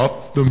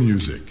off the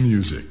music.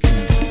 Music.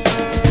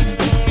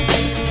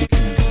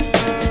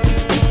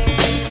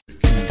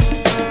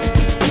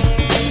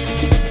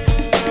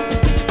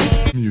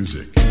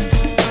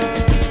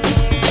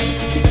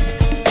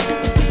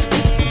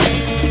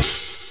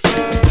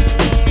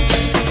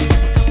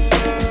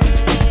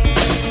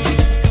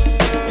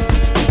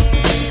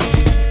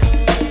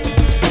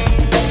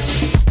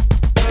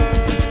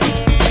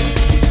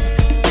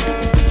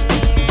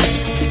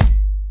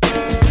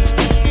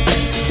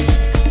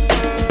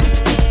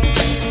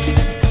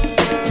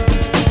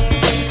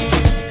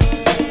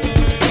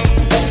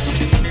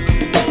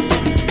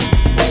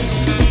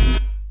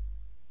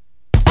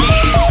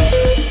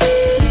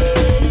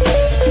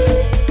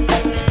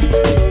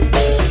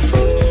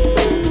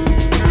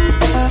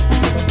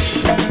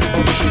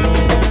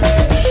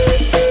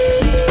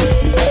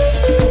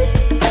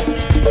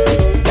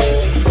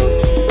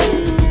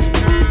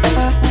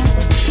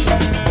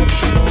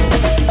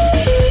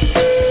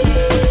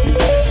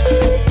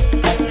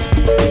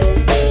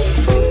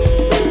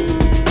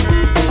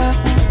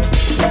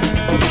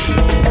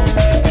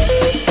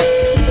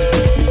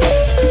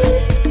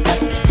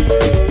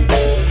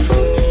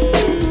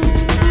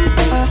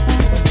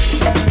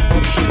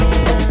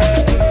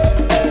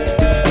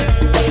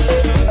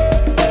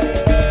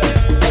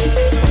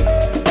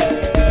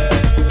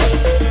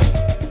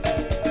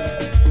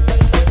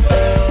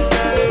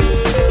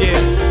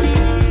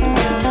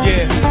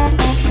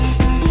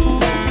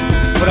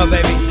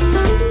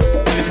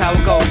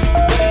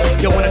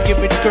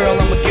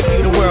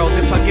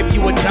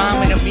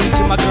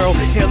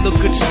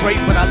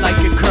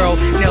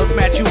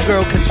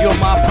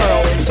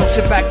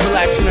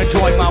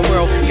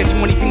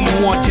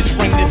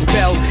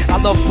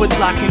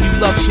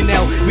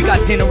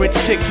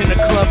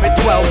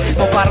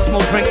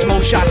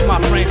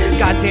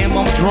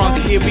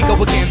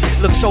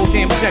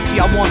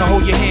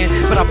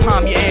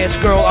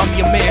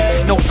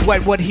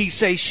 What he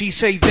say, she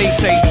say,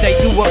 they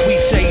do what we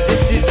say.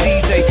 This is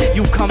DJ.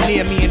 You come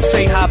near me and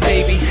say hi,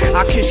 baby.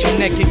 I kiss your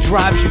neck, it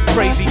drives you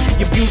crazy.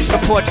 Your beauty's the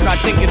portrait, I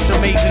think it's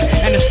amazing.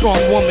 And a strong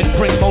woman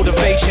bring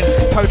motivation.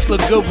 Purse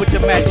look good with the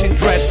matching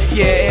dress.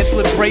 Yeah, ass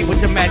look great with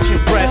the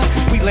matching breasts.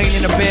 We laying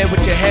in a bed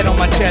with your head on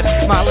my chest.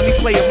 Ma, let me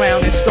play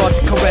around and start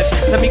to caress.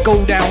 Let me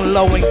go down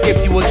low and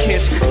give you a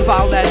kiss.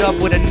 Follow that up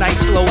with a nice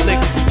slow lick.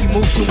 You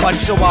move too much,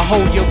 so I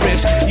hold your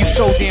wrist. You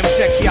so damn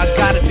sexy, I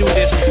gotta do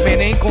this. Man,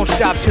 ain't gonna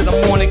stop till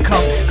the morning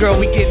come. Girl,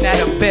 we getting out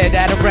of bed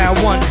at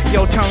around 1.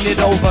 Yo, turn it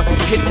over,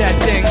 hit that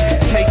thing.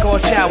 Take our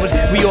showers,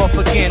 we off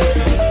again.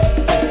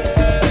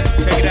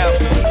 Check it out.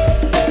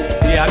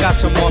 Yeah, I got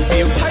some more for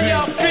you. How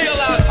y'all feel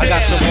out there? I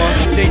got some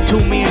more. They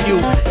two, me and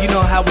you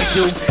know how we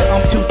do.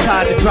 I'm too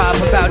tired to drive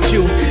without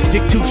you.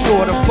 Dick too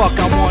short to fuck,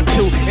 I'm on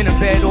two. In a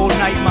bed all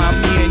night,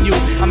 me and you.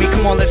 I mean,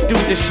 come on, let's do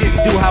this shit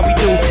and do how we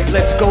do.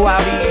 Let's go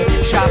out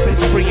eating, shopping,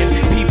 spreeing,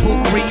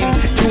 people greeting,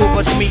 two of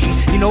us meeting.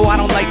 You know I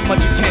don't like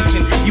much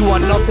attention. You are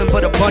nothing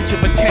but a bunch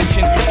of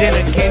attention. Then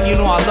again, you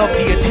know I love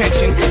the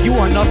attention. You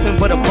are nothing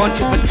but a bunch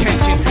of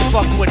attention.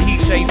 Fuck what he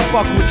say,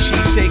 fuck what she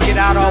say. Get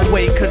out our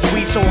way, cause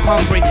we so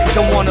hungry.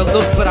 Don't wanna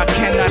look, but I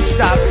cannot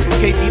stop.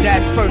 Gave you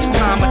that first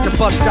time at the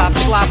bus stop.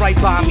 Slide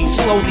right by me,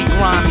 slowly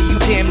grimy. You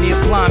damn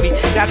near blind me,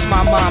 that's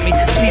my mommy.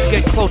 Please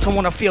get close, I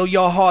wanna feel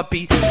your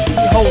heartbeat.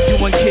 Hold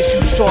you and kiss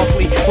you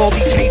softly. All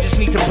these haters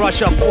need to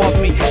brush up off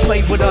me.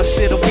 Play with us,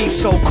 it'll be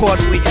so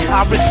costly.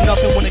 I risk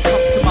nothing when it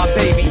comes to my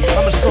baby.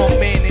 I'm a strong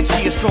man and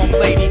she a strong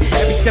lady.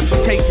 Every step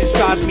we take just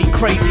drives me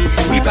crazy.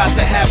 We about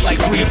to have like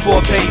 3 or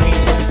 4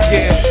 babies.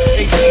 Yeah,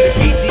 they see the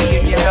PD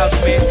in your house,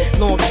 man.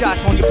 Long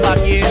shots on your block,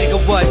 yeah,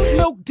 nigga, what?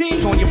 No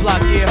D's on your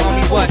block, yeah,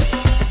 homie, what?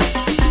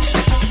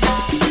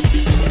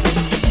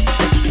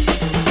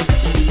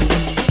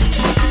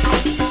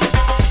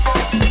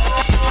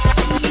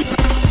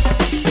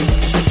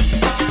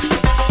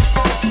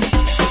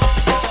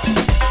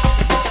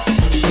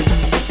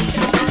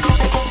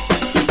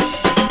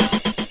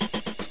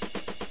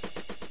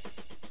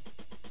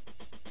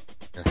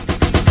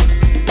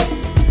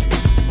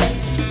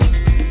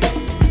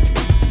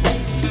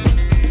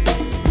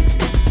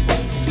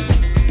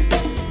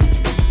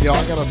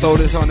 Throw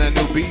this on that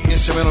new beat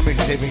instrumental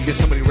mixtape and get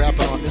somebody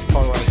rapping on this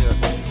part right here.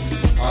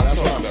 Oh, that's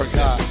what I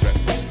forgot.